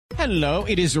Hello,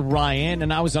 it is Ryan,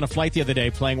 and I was on a flight the other day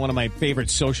playing one of my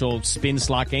favorite social spin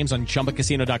slot games on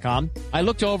ChumbaCasino.com. I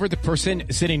looked over at the person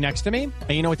sitting next to me, and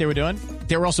you know what they were doing?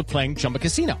 They were also playing Chumba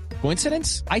Casino.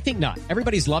 Coincidence? I think not.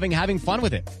 Everybody's loving having fun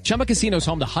with it. Chumba Casino is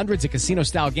home to hundreds of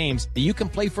casino-style games that you can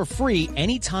play for free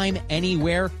anytime,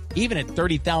 anywhere, even at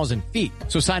 30,000 feet.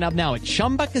 So sign up now at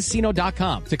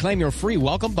ChumbaCasino.com to claim your free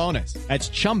welcome bonus. That's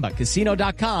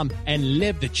ChumbaCasino.com and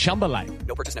live the Chumba life.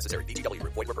 No purchase necessary. VGW.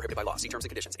 Void where prohibited by law. See terms and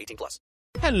conditions. 18+.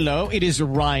 Hello, it is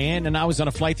Ryan, and I was on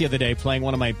a flight the other day playing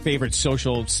one of my favorite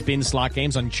social spin slot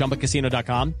games on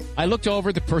ChumbaCasino.com. I looked over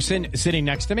at the person sitting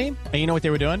next to me, and you know what they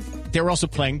were doing? They were also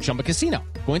playing Chumba Casino.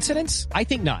 Coincidence? I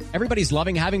think not. Everybody's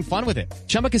loving having fun with it.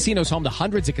 Chumba Casino is home to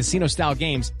hundreds of casino-style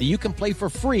games that you can play for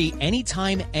free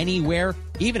anytime, anywhere,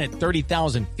 even at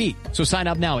 30,000 feet. So sign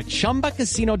up now at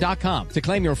ChumbaCasino.com to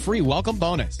claim your free welcome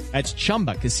bonus. That's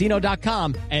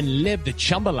ChumbaCasino.com and live the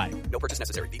Chumba life. No purchase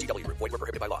necessary. VGW. Void where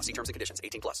prohibited by law. See terms and conditions.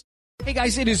 18+. Hey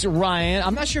guys, it is Ryan.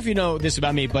 I'm not sure if you know this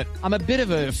about me, but I'm a bit of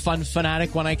a fun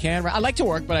fanatic when I can. I like to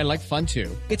work, but I like fun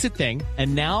too. It's a thing.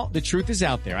 And now the truth is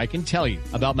out there. I can tell you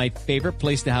about my favorite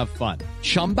place to have fun.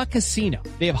 Chumba Casino.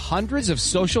 They have hundreds of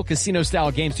social casino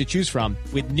style games to choose from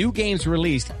with new games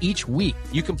released each week.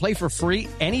 You can play for free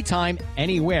anytime,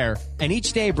 anywhere. And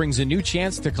each day brings a new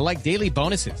chance to collect daily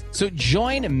bonuses. So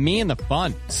join me in the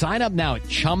fun. Sign up now at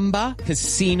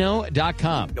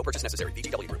ChumbaCasino.com. No purchase necessary.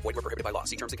 VGW. Void where prohibited by law.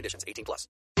 See terms and conditions. 18+.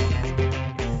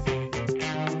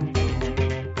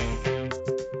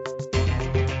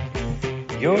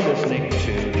 You're listening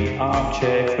to the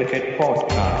Armchair Cricket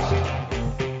Podcast.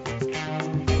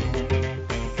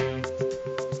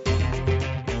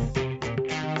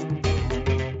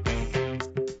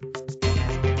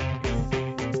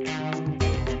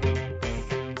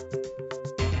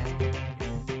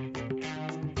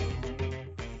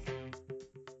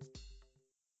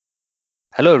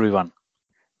 Hello everyone.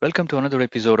 Welcome to another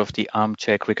episode of the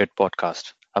Armchair Cricket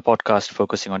Podcast, a podcast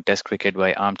focusing on Test cricket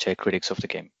by armchair critics of the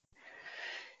game.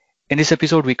 In this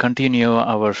episode, we continue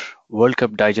our World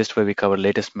Cup digest where we cover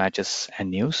latest matches and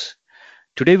news.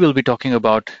 Today, we'll be talking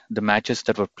about the matches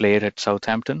that were played at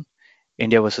Southampton,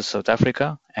 India versus South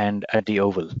Africa, and at the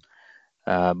Oval,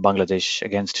 Bangladesh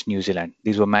against New Zealand.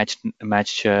 These were match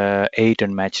 8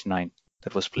 and match 9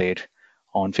 that was played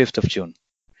on 5th of June.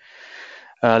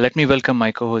 Let me welcome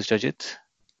my co-host Ajit.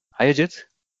 Hi Ajit.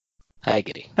 Hi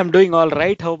Giri. I'm doing all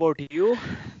right. How about you?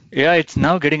 Yeah, it's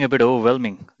now getting a bit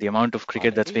overwhelming, the amount of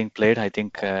cricket that's being played, I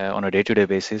think, on a day-to-day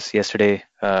basis. Yesterday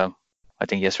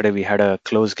we had a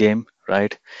close game,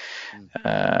 right,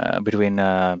 between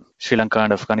Sri Lanka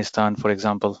and Afghanistan, for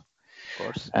example. Of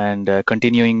course. And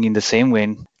continuing in the same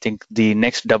vein, I think the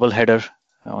next double-header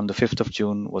on the 5th of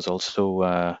June was also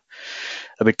a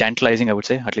bit tantalizing, I would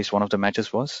say. At least one of the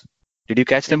matches was. Did you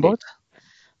catch them both?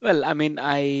 Well, I mean,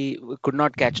 I could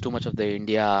not catch too much of the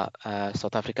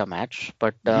India-South Africa match,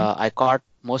 but I caught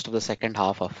most of the second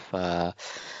half of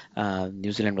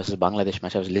New Zealand versus Bangladesh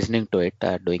match. I was listening to it,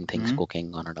 doing things,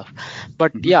 cooking on and off.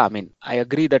 But yeah, I mean, I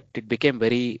agree that it became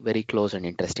very, very close and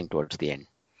interesting towards the end.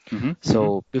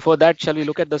 So before that, shall we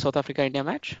look at the South Africa-India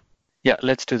match? Yeah,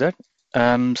 let's do that.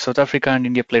 South Africa and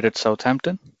India played at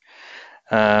Southampton.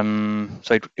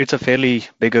 So it's a fairly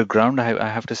bigger ground, I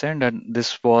have to say, and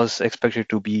this was expected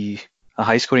to be a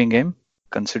high-scoring game,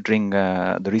 considering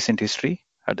the recent history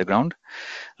at the ground.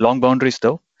 Long boundaries,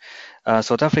 though.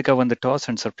 South Africa won the toss,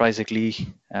 and surprisingly,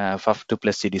 Faf du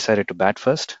Plessis decided to bat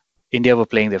first. India were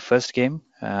playing their first game.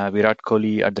 Virat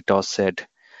Kohli at the toss said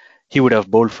he would have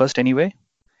bowled first anyway.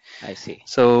 I see.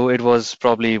 So it was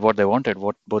probably what they wanted,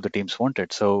 what both the teams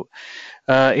wanted. So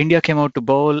India came out to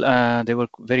bowl. They were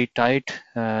very tight.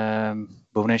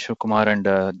 Bhuvneshwar Kumar and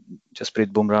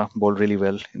Jasprit Bumrah bowled really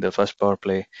well in the first power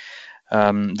play.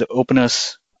 The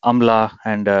openers, Amla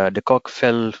and de Kock,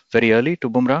 fell very early to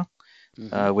Bumrah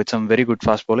with some very good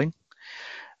fast bowling.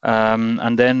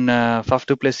 And then Faf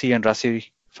du Plessis and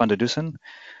Rassie van der Dussen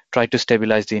tried to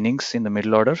stabilize the innings in the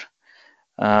middle order.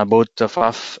 Both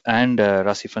Faf and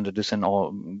Rassie van der Dussen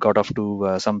got off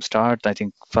to some start. I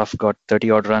think Faf got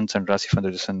 30-odd runs and Rassie van der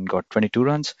Dussen got 22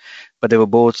 runs. But they were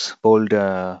both bowled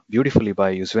beautifully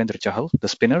by Yuzvendra Chahal, the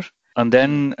spinner. And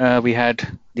then we had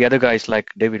the other guys like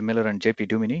David Miller and JP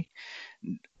Duminy.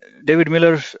 David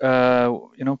Miller,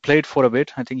 played for a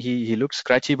bit. I think he looked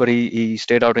scratchy, but he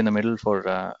stayed out in the middle for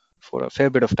a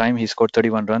fair bit of time. He scored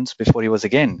 31 runs before he was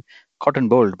again caught and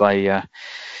bowled by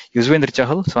Yuzvendra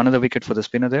Chahal, so another wicket for the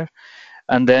spinner there.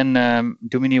 And then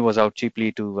Duminy was out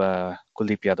cheaply to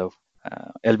Kuldeep Yadav,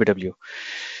 LBW.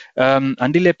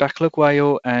 Andile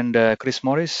Pakhlakwayo and Chris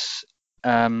Morris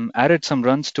added some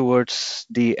runs towards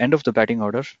the end of the batting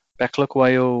order.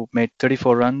 Paklakwayo made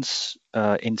 34 runs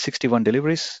in 61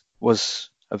 deliveries. Was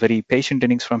a very patient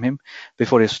innings from him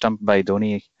before he was stumped by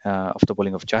Dhoni off the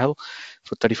bowling of Chahal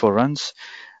for 34 runs.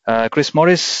 Chris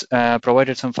Morris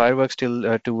provided some fireworks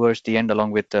till towards the end,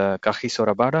 along with Kagiso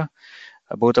Rabada.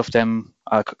 Both of them,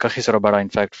 Kagiso Rabada, in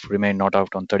fact, remained not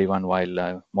out on 31,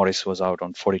 while Morris was out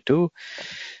on 42.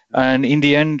 And in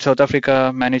the end, South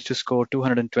Africa managed to score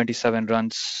 227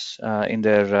 runs in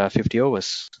their 50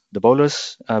 overs. The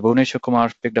bowlers, Bhuvneshwar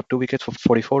Kumar picked up 2 wickets for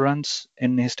 44 runs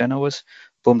in his 10 overs.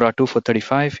 Bumrah 2 for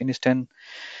 35 in his 10.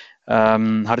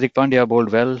 Hardik Pandya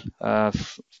bowled well,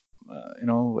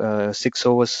 6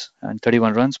 overs and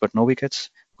 31 runs, but no wickets.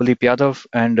 Kuldeep Yadav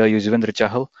and Yuzvendra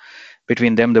Chahal,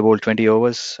 between them, they bowled 20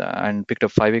 overs and picked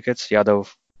up 5 wickets.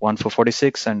 Yadav 1 for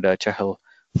 46 and Chahal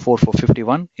 4 for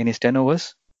 51 in his 10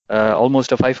 overs.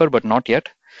 Almost a fifer, but not yet.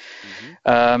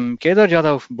 Kedar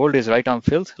Jadhav bowled his right arm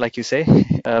filth, like you say.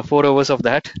 4 overs of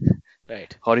that.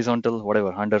 Right. Horizontal,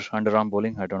 whatever, underarm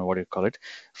bowling. I don't know what you call it.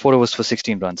 4 overs for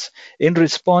 16 runs. In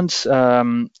response,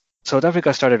 South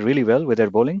Africa started really well with their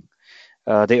bowling.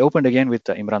 They opened again with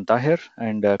Imran Tahir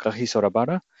and Kagiso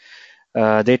Rabada.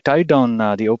 They tied down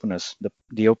the openers.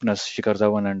 The openers, Shikhar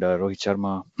Dhawan and Rohit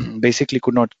Sharma, basically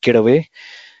could not get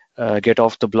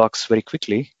off the blocks very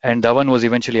quickly. And Dhawan was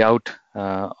eventually out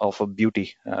of a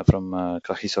beauty from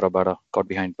Kagiso Rabada, caught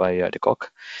behind by de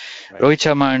Kock. Right. Rohit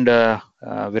Sharma and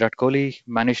Virat Kohli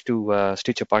managed to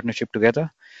stitch a partnership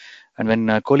together. And when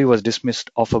Kohli was dismissed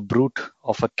off a brute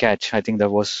of a catch, I think that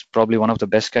was probably one of the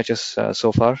best catches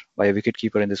so far by a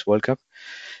wicketkeeper in this World Cup.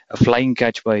 A flying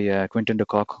catch by Quinton de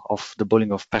Kock off the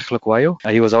bowling of Paklakwayo.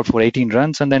 He was out for 18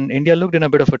 runs, and then India looked in a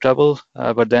bit of a trouble.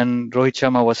 But then Rohit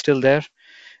Sharma was still there,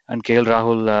 and KL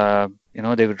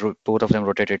Rahul, both of them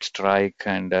rotated strike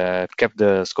and kept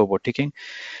the scoreboard ticking.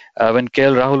 When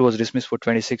KL Rahul was dismissed for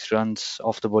 26 runs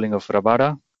off the bowling of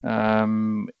Rabada,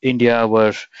 India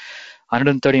were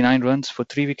 139 runs for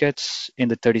 3 wickets in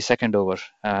the 32nd over,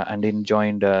 and in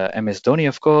joined MS Dhoni,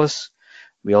 of course.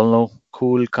 We all know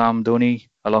cool, calm Dhoni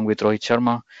along with Rohit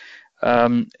Sharma.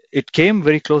 It came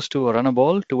very close to a runner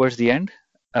ball towards the end,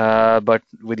 but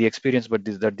with the experience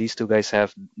that these two guys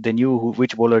have, they knew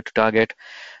which bowler to target,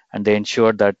 and they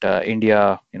ensured that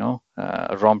India,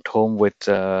 romped home with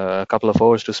a couple of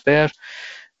overs to spare.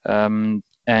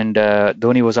 And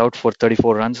Dhoni was out for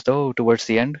 34 runs though towards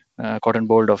the end, caught and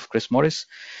bowled of Chris Morris.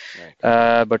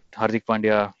 Right. But Hardik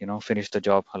Pandya, finished the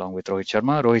job along with Rohit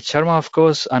Sharma. Rohit Sharma, of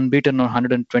course, unbeaten on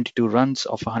 122 runs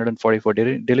of 144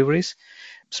 deliveries.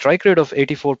 Strike rate of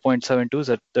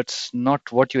 84.72. That's not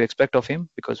what you expect of him,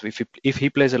 because if he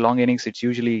plays a long innings, it's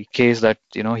usually case that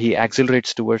he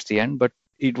accelerates towards the end. But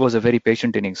it was a very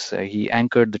patient innings. He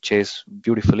anchored the chase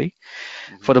beautifully.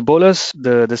 For the bowlers,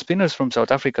 the spinners from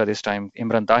South Africa this time,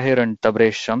 Imran Tahir and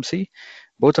Tabraiz Shamsi,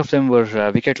 both of them were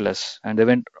wicketless, and they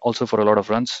went also for a lot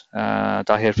of runs.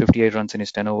 Tahir 58 runs in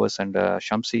his 10 overs and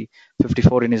Shamsi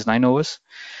 54 in his 9 overs.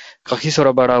 Kagiso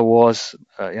Rabada was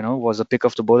a pick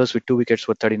of the bowlers with 2 wickets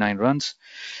for 39 runs.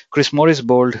 Chris Morris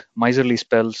bowled miserly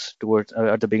spells towards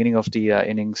at the beginning of the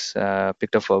innings,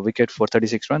 picked up a wicket for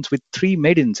 36 runs with 3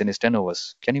 maidens in his 10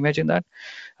 overs. Can you imagine that?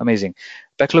 Amazing.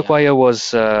 Paklakwayo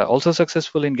was also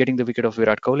successful in getting the wicket of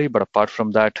Virat Kohli, but apart from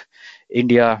that,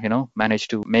 India, managed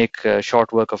to make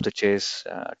short work of the chase.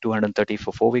 230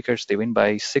 for 4 wickets. They win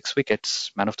by 6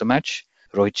 wickets. Man of the match,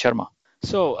 Rohit Sharma.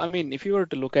 So, I mean, if you were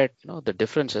to look at the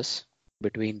differences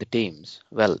between the teams,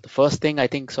 well, the first thing I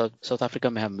think South Africa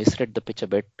may have misread the pitch a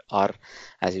bit, or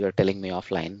as you were telling me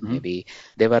offline, maybe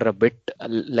they were a bit,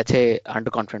 let's say,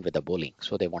 underconfident with the bowling,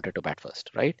 so they wanted to bat first,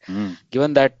 right?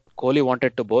 Given that Kohli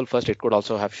wanted to bowl first, it could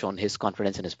also have shown his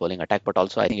confidence in his bowling attack, but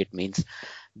also I think it means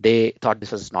they thought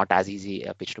this was not as easy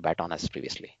a pitch to bat on as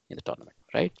previously in the tournament,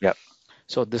 right? Yeah.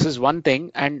 So this is one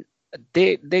thing, and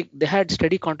they had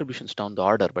steady contributions down the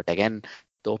order, but again,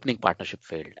 the opening partnership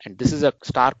failed. And this is a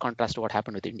stark contrast to what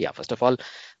happened with India. First of all,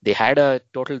 they had a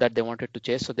total that they wanted to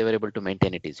chase, so they were able to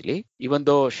maintain it easily. Even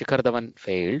though Shikhar Dhawan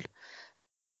failed,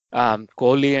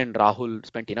 Kohli and Rahul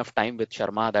spent enough time with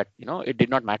Sharma that, it did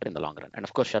not matter in the long run. And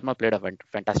of course, Sharma played a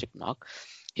fantastic knock.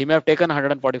 He may have taken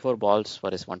 144 balls for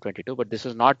his 122, but this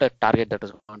is not a target that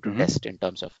was going to test in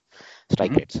terms of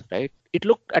strike rates, right? It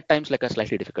looked at times like a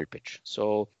slightly difficult pitch.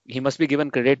 So he must be given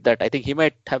credit that I think he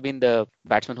might have been the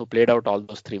batsman who played out all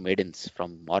those 3 maidens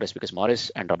from Morris, because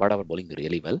Morris and Rabada were bowling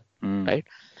really well, right?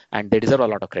 And they deserve a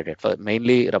lot of credit, for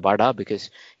mainly Rabada,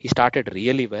 because he started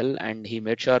really well and he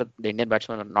made sure the Indian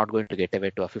batsmen are not going to get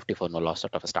away to a 54 no loss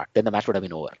sort of a start. Then the match would have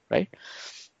been over, right?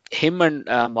 Him and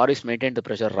Morris maintained the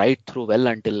pressure right through well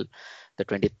until the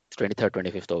 23rd,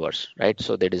 25th overs, right?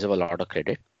 So they deserve a lot of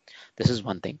credit. This is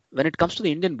one thing. When it comes to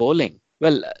the Indian bowling,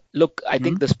 Well, look, I Hmm?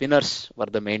 think the spinners were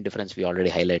the main difference. We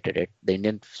already highlighted it. The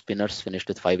Indian spinners finished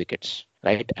with 5 wickets,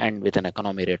 right? And with an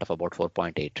economy rate of about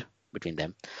 4.8 between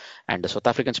them. And the South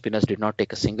African spinners did not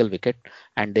take a single wicket,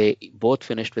 and they both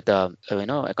finished with a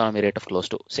economy rate of close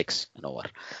to 6 an over.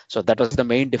 So that was the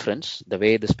main difference, the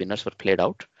way the spinners were played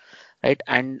out, right?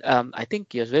 And I think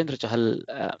Yuzvendra Chahal,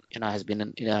 has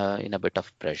been in a bit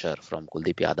of pressure from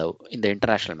Kuldeep Yadav in the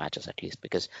international matches at least,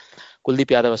 because Kuldeep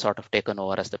Yadav was sort of taken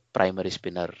over as the primary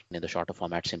spinner in the shorter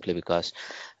format simply because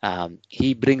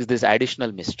he brings this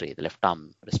additional mystery, the left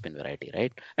arm spin variety,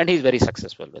 right? And he's very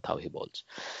successful with how he bowls.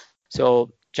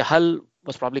 So Chahal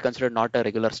was probably considered not a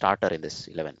regular starter in this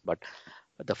 11, but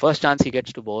the first chance he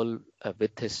gets to bowl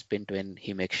with his spin twin,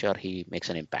 he makes sure he makes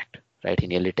an impact, right? He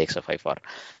nearly takes a 5 for.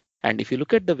 And if you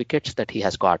look at the wickets that he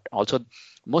has got, also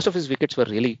most of his wickets were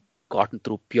really gotten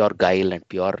through pure guile and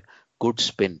pure good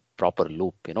spin, proper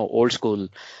loop, old school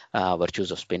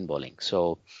virtues of spin bowling.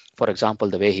 So, for example,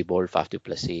 the way he bowled Faf du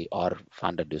Plessis or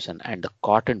Van der Dusen and the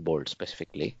Cotton bowled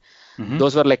specifically, Hmm?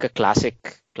 those were like a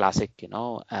classic,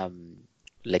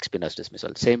 leg spinners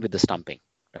dismissal. Same with the stumping,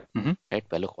 Hmm? right?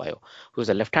 Peluk Vayo, who's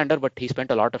a left-hander, but he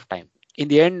spent a lot of time. In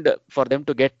the end, for them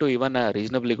to get to even a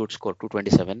reasonably good score,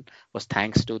 227, was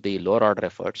thanks to the lower order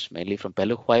efforts, mainly from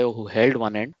Peluk Vayo, who held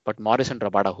one end, but Morris and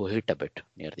Rabada, who hit a bit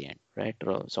near the end, right?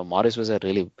 So Morris was a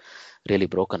really, really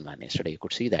broken man yesterday. You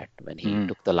could see that when he Mm.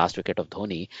 took the last wicket of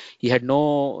Dhoni, he had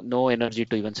no energy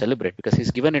to even celebrate because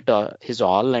he's given it his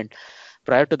all, and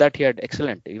prior to that, he had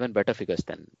excellent, even better figures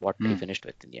than what he Mm. finished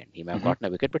with in the end. He may have Hmm. gotten a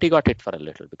wicket, but he got hit for a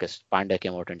little because Pandya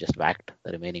came out and just whacked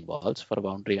the remaining balls for a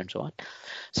boundary and so on.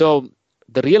 So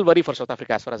the real worry for South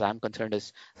Africa, as far as I'm concerned,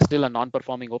 is still a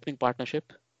non-performing opening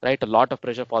partnership. Right, a lot of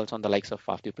pressure falls on the likes of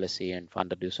Faf du Plessis and Van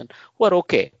der Dusen, who are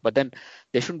okay, but then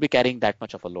they shouldn't be carrying that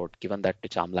much of a load, given that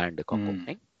it's Amla and de Kock Mm.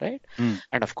 opening, right? Mm.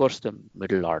 And of course, the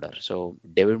middle order. So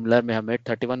David Miller may have made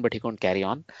 31, but he couldn't carry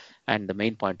on. And the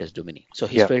main point is Dumini. So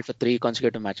he's Yeah. played for 3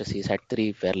 consecutive matches. He's had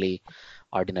 3 fairly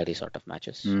ordinary sort of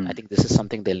matches. I Mm. think this is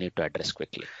something they'll need to address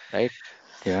quickly, right?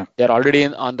 Yeah. They're already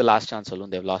on the last chance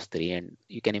saloon. They've lost 3, and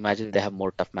you can imagine they have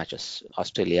more tough matches: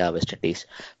 Australia, West Indies,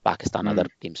 Pakistan, other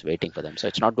Mm. teams waiting for them. So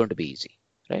it's not going to be easy,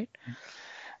 right?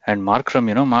 And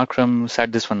Markram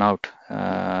sat this one out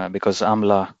Mm. because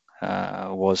Amla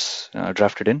was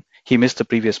drafted in. He missed the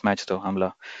previous match though,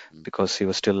 Amla, Mm. because he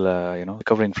was still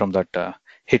recovering from that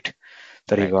hit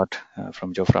that he Right. got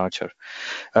from Jofra Archer.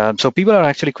 So people are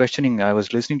actually questioning. I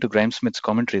was listening to Graham Smith's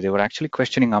commentary. They were actually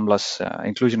questioning Amla's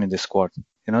inclusion in this squad.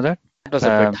 You know that? That was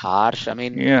a bit Um, harsh. I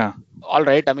mean, yeah. all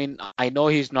right. I mean, I know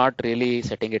he's not really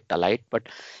setting it alight, but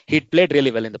he played really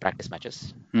well in the practice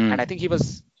matches. And Mm. I think he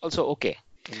was also okay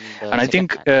in the And I second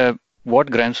think match.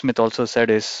 what Graham Smith also said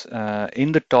is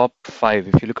in the top five,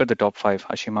 if you look at the top five,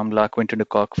 Hashim Amla, Quinton de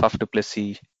Kock, Faf du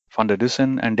Plessis, Van der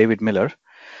Dusen, and David Miller,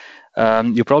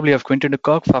 you probably have Quinton de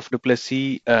Kock, Faf du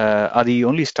Plessis are the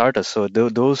only starters. So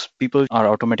those people are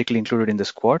automatically included in the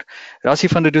squad. Rassi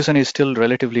van der Dusen is still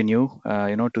relatively new,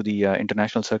 to the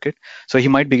international circuit. So he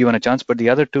might be given a chance. But the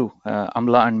other two,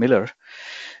 Amla and Miller,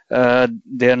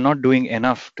 they are not doing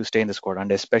enough to stay in the squad, and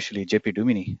especially JP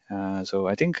Dumini. So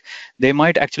I think they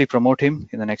might actually promote him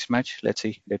in the next match. Let's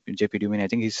see, JP Dumini. I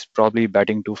think he's probably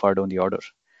batting too far down the order.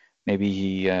 Maybe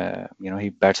he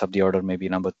bats up the order, maybe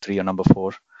number 3 or number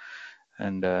 4.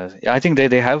 And yeah, I think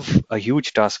they have a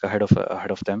huge task ahead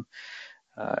of them.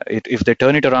 If they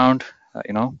turn it around,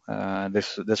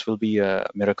 this will be a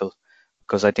miracle,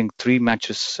 because I think 3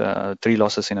 matches, 3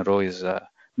 losses in a row is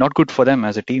not good for them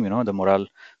as a team. The morale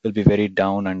will be very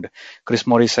down, and Chris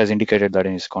Morris has indicated that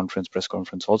in his press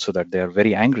conference also, that they are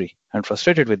very angry and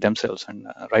frustrated with themselves, and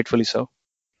rightfully so.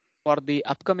 For the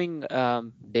upcoming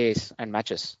days and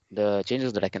matches, the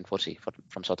changes that I can foresee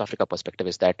from South Africa perspective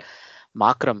is that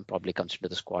Markram probably comes into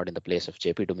the squad in the place of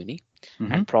JP Dumini,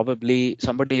 Hmm. and probably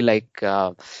somebody like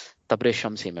Tabrez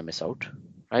Shamsi may miss out,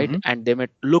 right? Hmm. And they may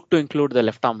look to include the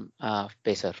left arm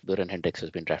pacer Buren Hendricks,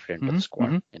 who's been drafted into Hmm. the squad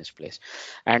Hmm. in his place.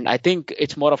 And I think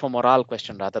it's more of a morale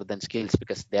question rather than skills,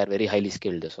 because they are very highly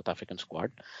skilled, the South African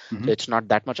squad. Hmm. So it's not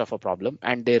that much of a problem,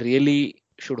 and they really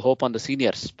should hope on the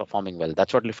seniors performing well.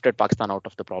 That's what lifted Pakistan out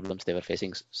of the problems they were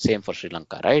facing. Same for Sri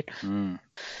Lanka, right? Mm.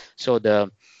 So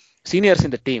the seniors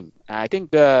in the team, I think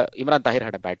Imran Tahir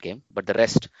had a bad game, but the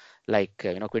rest, like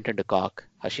Quinton de Kock,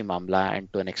 Hashim Amla,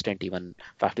 and to an extent even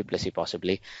Faf du Plessis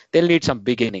possibly, they'll need some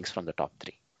big innings from the top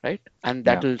 3, right? And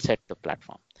that Yeah. will set the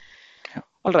platform. Yeah.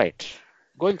 All right.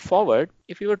 Going forward,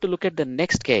 if you were to look at the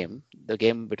next game, the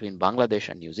game between Bangladesh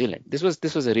and New Zealand, this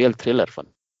was a real thriller for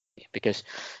me, because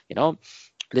you know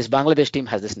this Bangladesh team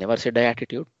has this never say die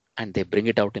attitude, and they bring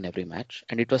it out in every match.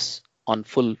 And it was on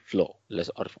full flow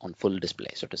or on full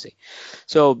display, so to say.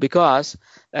 So because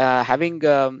having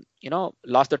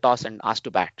lost the toss and asked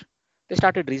to bat, they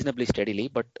started reasonably steadily,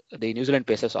 but the New Zealand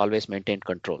pacers always maintained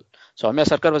control. So Amya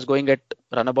Sarkar was going at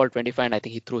run ball 25, and I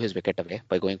think he threw his wicket away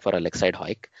by going for a leg side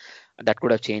hike. That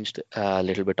could have changed a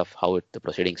little bit of how the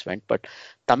proceedings went. But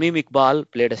Tamim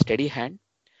Iqbal played a steady hand,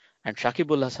 and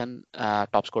Shakibul Hasan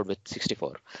top scored with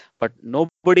 64. But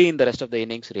nobody in the rest of the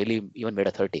innings really even made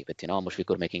a 30, with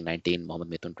Mushfiqur making 19, Mohammad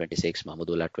Mithun 26,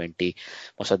 Mahmudullah 20,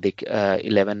 Mosaddiq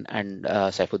 11, and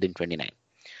Saifuddin 29.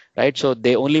 Right, so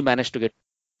they only managed to get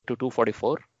to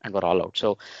 244 and were all out.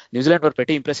 So New Zealand were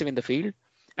pretty impressive in the field,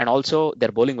 and also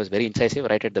their bowling was very incisive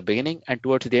right at the beginning, and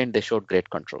towards the end they showed great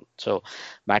control. So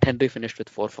Matt Henry finished with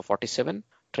 4 for 47,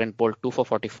 Trent bowled 2 for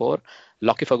 44,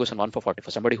 Lockie Ferguson 1 for 40. For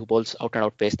somebody who bowls out and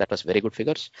out pace, that was very good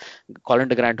figures. Colin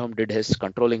de Grandhomme did his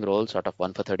controlling role, sort of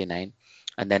 1 for 39,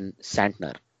 and then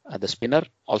Santner, the spinner,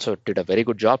 also did a very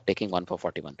good job, taking 1 for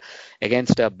 41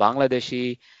 against a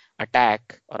Bangladeshi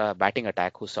attack or a batting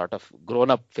attack who's sort of grown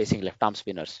up facing left arm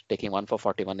spinners. Taking 1 for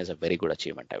 41 is a very good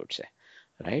achievement, I would say.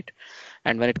 Right.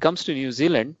 And when it comes to New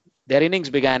Zealand, their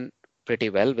innings began pretty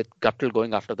well with Guptill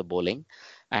going after the bowling,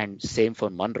 and same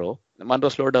for Munro. Munro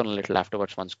slowed down a little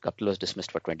afterwards once Guptill was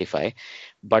dismissed for 25,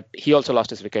 but he also lost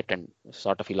his wicket, and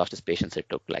he lost his patience, it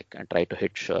took, and tried to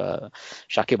hit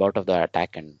Shakib out of the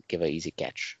attack and give an easy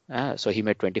catch. So he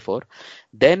made 24.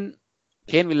 Then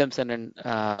Kane Williamson and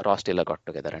Ross Taylor got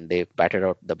together, and they batted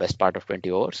out the best part of 20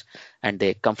 overs, and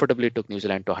they comfortably took New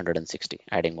Zealand to 160,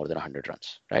 adding more than 100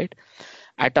 runs. Right.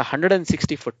 At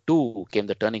 160 for 2 came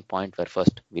the turning point where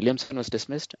first Williamson was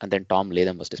dismissed and then Tom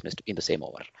Latham was dismissed in the same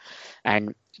over.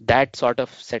 And that sort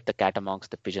of set the cat amongst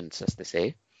the pigeons, as they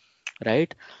say.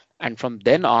 Right. And from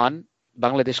then on,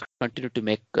 Bangladesh continued to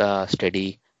make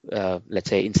steady let's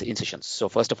say incisions. So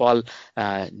first of all,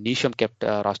 Neesham kept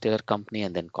Ross Taylor company,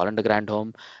 and then Colin de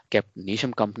Grandhomme kept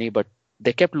Neesham company, but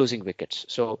they kept losing wickets.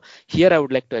 So here I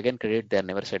would like to again credit their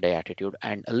never say die attitude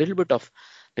and a little bit of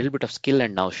skill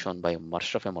and nous shown by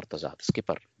Mashrafe Mortaza, the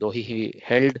skipper. Though he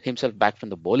held himself back from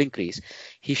the bowling crease,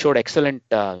 he showed excellent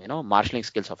marshalling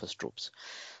skills of his troops.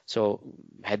 So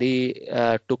Hadi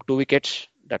took 2 wickets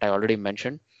that I already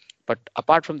mentioned. But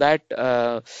apart from that,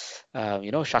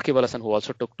 Shakib Al Hasan, who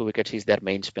also took 2 wickets, he's their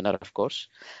main spinner, of course.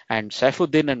 And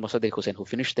Saifuddin and Mosaddiq Hussain, who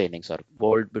finished the innings or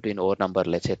bowled between over number,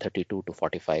 let's say 32 to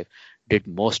 45, did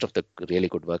most of the really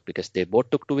good work because they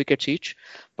both took 2 wickets each,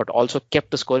 but also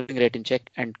kept the scoring rate in check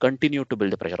and continued to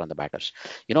build the pressure on the batters.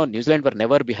 New Zealand were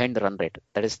never behind the run rate.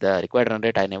 That is the required run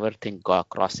rate. I never think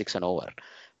crossed 6 and over.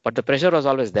 But the pressure was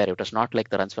always there. It was not like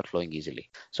the runs were flowing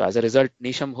easily. So as a result,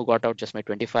 Neesham, who got out, just made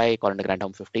 25, Colin de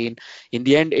Grandhomme 15. In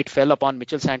the end, it fell upon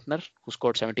Mitchell Santner, who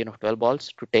scored 17 of 12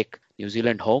 balls to take New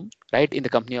Zealand home, right, in the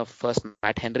company of first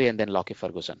Matt Henry and then Lockie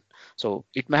Ferguson. So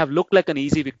it may have looked like an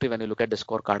easy victory when you look at the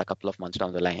scorecard a couple of months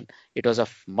down the line. It was a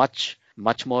much,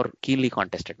 much more keenly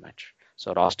contested match.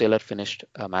 So Ross Taylor finished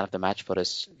man of the match for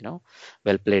his,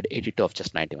 well-played 82 of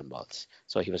just 91 balls.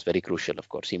 So he was very crucial, of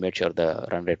course. He made sure the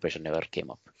run rate pressure never came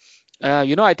up.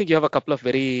 I think you have a couple of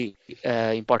very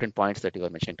important points that you were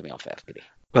mentioning to me off air today.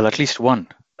 Well, at least one.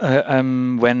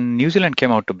 When New Zealand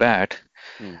came out to bat,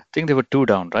 I think they were 2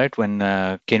 down, right? When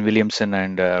Kane Williamson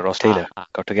and Ross Taylor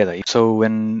got together. So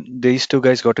when these 2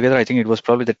 guys got together, I think it was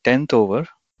probably the 10th over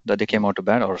that they came out to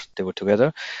bat, or they were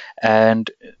together.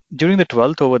 And during the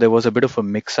 12th over, there was a bit of a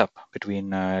mix-up between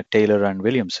Taylor and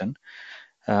Williamson.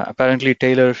 Apparently,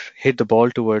 Taylor hit the ball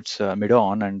towards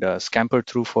mid-on and scampered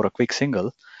through for a quick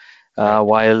single,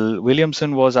 while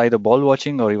Williamson was either ball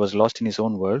watching or he was lost in his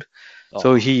own world.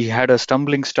 So he had a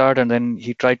stumbling start, and then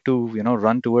he tried to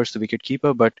run towards the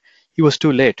wicketkeeper, but he was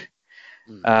too late.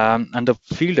 And the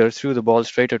fielder threw the ball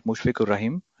straight at Mushfiqur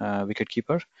Rahim,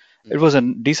 wicketkeeper. It was a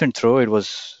decent throw. It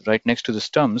was right next to the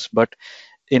stumps. But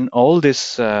in all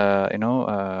this,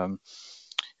 when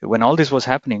all this was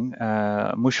happening,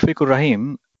 Mushfiqur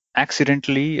Rahim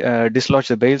accidentally dislodged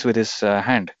the bails with his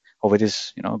hand or with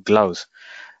his gloves,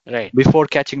 right, before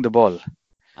catching the ball.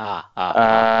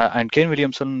 And Kane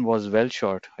Williamson was well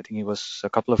short. I think he was a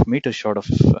couple of meters short of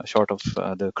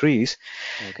the crease.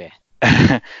 Okay.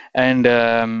 And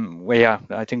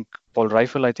I think Paul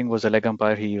Reifel, was the leg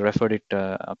umpire. He referred it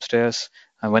upstairs,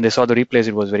 and when they saw the replays,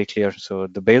 it was very clear. So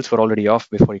the bails were already off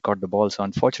before he caught the ball. So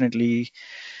unfortunately,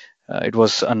 it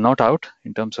was a not out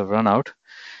in terms of run out,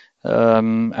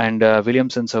 and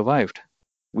Williamson survived,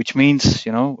 which means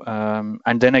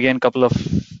and then again, a couple of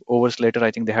overs later,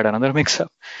 I think they had another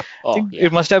mix-up. I think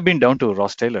it must have been down to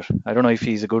Ross Taylor. I don't know if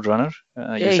he's a good runner.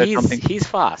 He's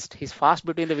fast. He's fast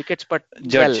between the wickets, but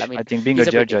judge. I think being a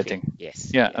judge, I think. Yes.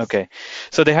 Yeah. Yes. Okay.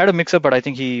 So they had a mix-up, but I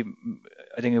think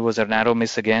I think it was a narrow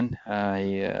miss again.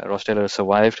 Ross Taylor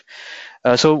survived.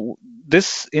 So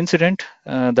this incident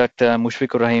that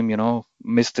Mushfiqur Rahim,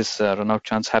 missed this run-out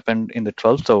chance happened in the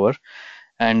 12th over,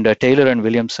 and Taylor and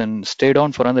Williamson stayed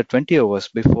on for another 20 overs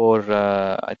before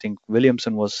I think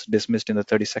Williamson was dismissed in the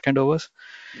 32nd overs.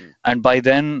 And by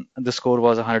then the score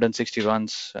was 160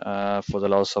 runs for the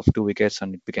loss of 2 wickets,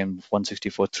 and it became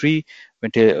 164-3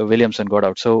 when Williamson got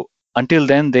out. So until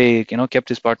then they kept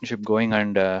this partnership going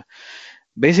and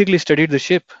basically steadied the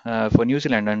ship for New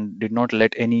Zealand and did not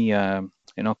let any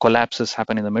collapses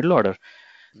happen in the middle order,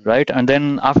 right? And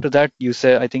then after that,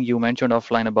 I think you mentioned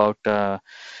offline about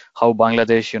how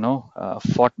Bangladesh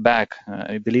fought back,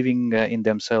 believing in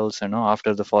themselves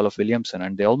after the fall of Williamson,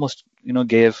 and they almost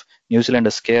gave New Zealand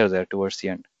a scare there towards the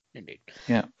end. Indeed.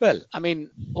 Yeah. Well, I mean,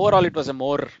 overall, it was a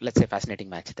more, let's say, fascinating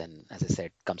match than, as I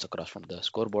said, comes across from the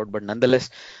scoreboard. But nonetheless,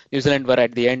 New Zealand were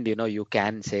at the end, you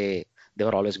can say they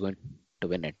were always going to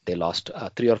win it. They lost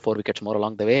 3 or 4 wickets more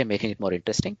along the way, making it more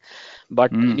interesting.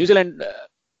 But New Zealand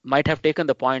might have taken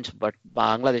the points, but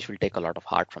Bangladesh will take a lot of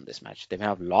heart from this match. They may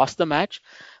have lost the match,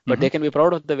 but they can be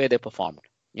proud of the way they performed.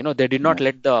 They did not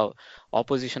let the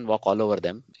opposition walk all over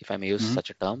them, if I may use such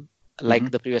a term,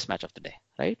 like the previous match of the day,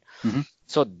 right?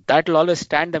 So that will always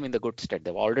stand them in the good stead.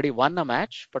 They've already won a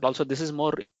match, but also this is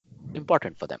more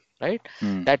important for them, right?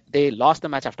 That they lost the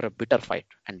match after a bitter fight,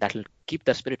 and that will keep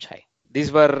their spirits high.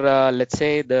 These were, let's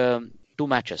say, the 2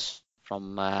 matches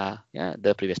from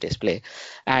the previous day's play.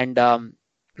 And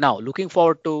now looking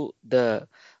forward to the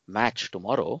match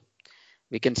tomorrow,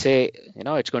 we can say,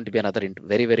 it's going to be another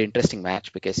very, very interesting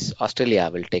match, because Australia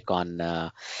will take on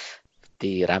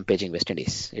the rampaging West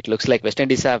Indies. It looks like West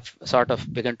Indies have sort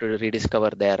of begun to rediscover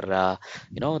their,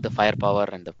 the firepower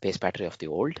and the pace battery of the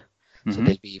old. So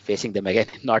they'll be facing them again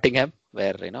in Nottingham,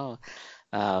 where,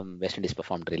 West Indies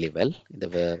performed really well in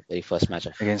the very first match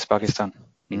against Pakistan.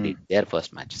 Indeed, their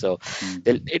first match. So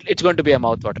it's going to be a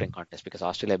mouth-watering contest, because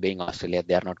Australia being Australia,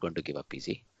 they are not going to give up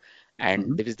easy.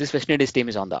 And this West Indies team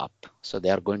is on the up. So they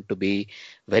are going to be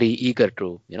very eager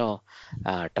to,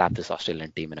 trap this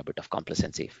Australian team in a bit of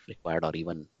complacency if required, or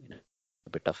even a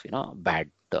bit of, bad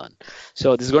turn.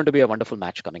 So this is going to be a wonderful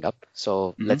match coming up.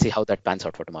 So let's see how that pans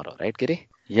out for tomorrow, right, Giri?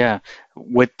 Yeah.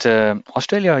 With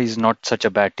Australia is not such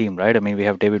a bad team, right? I mean, we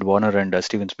have David Warner and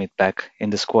Steven Smith back in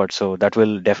the squad. So that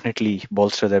will definitely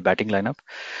bolster their batting lineup.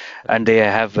 And they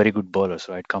have very good bowlers,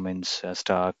 right? Cummins,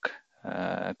 Stark,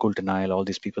 Coulter-Nile, all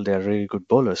these people, they are really good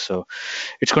bowlers. So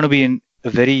it's going to be a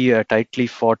very tightly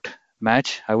fought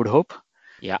match, I would hope.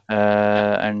 Yeah.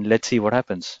 And let's see what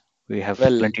happens. We have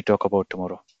plenty to talk about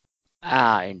tomorrow.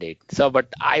 Indeed. So, but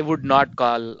I would not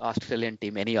call any Australian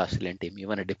team,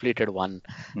 even a depleted one,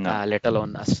 let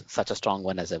alone such a strong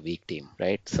one as a weak team,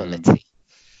 right? So let's see.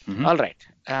 All right.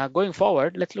 Going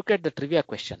forward, let's look at the trivia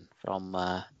question from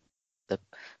the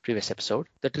previous episode.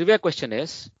 The trivia question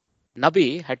is,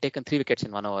 Nabi had taken 3 wickets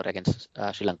in 1 over against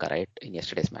Sri Lanka, right, in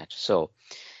yesterday's match. So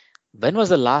when was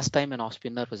the last time an off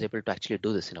spinner was able to actually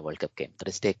do this in a World Cup game? That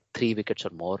is, take 3 wickets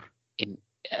or more in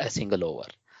a single over.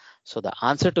 So the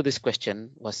answer to this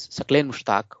question was Saqlain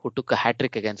Mushtaq, who took a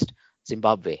hat-trick against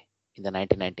Zimbabwe in the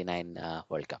 1999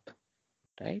 World Cup,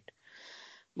 right?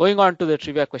 Going on to the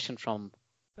trivia question from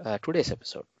today's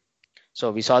episode.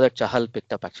 So we saw that Chahal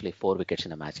picked up actually 4 wickets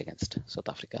in a match against South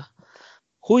Africa.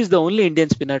 Who is the only Indian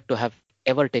spinner to have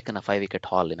ever taken a 5-wicket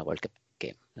haul in a World Cup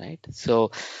game, right? So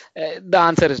the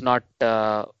answer is not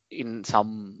in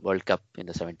some World Cup in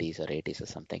the 70s or 80s or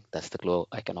something. That's the clue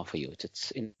I can offer you.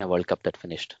 It's in a World Cup that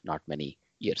finished not many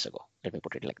years ago. Let me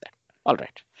put it like that. All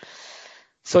right.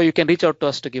 So you can reach out to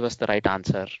us to give us the right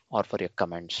answer, or for your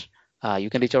comments. You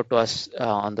can reach out to us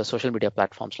on the social media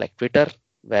platforms like Twitter,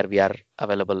 where we are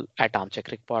available at Armchair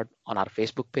Cricket Pod, on our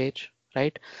Facebook page,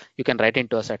 right? You can write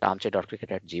into us at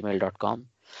armchair.cricket@gmail.com.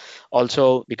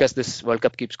 Also, because this World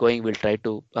Cup keeps going, we'll try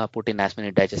to put in as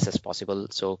many digests as possible.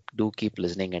 So do keep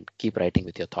listening and keep writing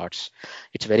with your thoughts.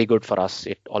 It's very good for us.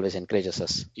 It always encourages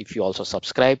us. If you also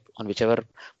subscribe on whichever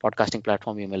podcasting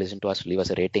platform you may listen to us, leave us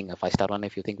a rating, a 5-star one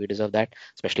if you think we deserve that,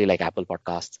 especially like Apple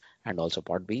Podcasts and also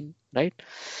Podbean, right?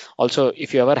 Also,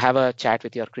 if you ever have a chat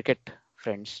with your cricket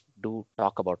friends, do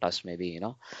talk about us. Maybe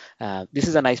this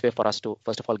is a nice way for us to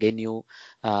first of all gain new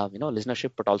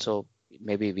listenership, but also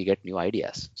maybe we get new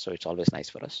ideas. So it's always nice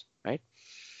for us, right?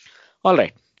 All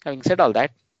right, having said all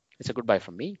that, it's a goodbye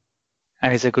from me,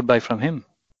 and it's a goodbye from him.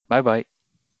 Bye bye.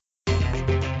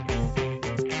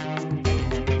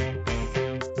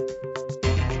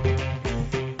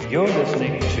 You're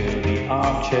listening to the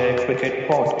Armchair Cricket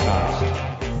Podcast.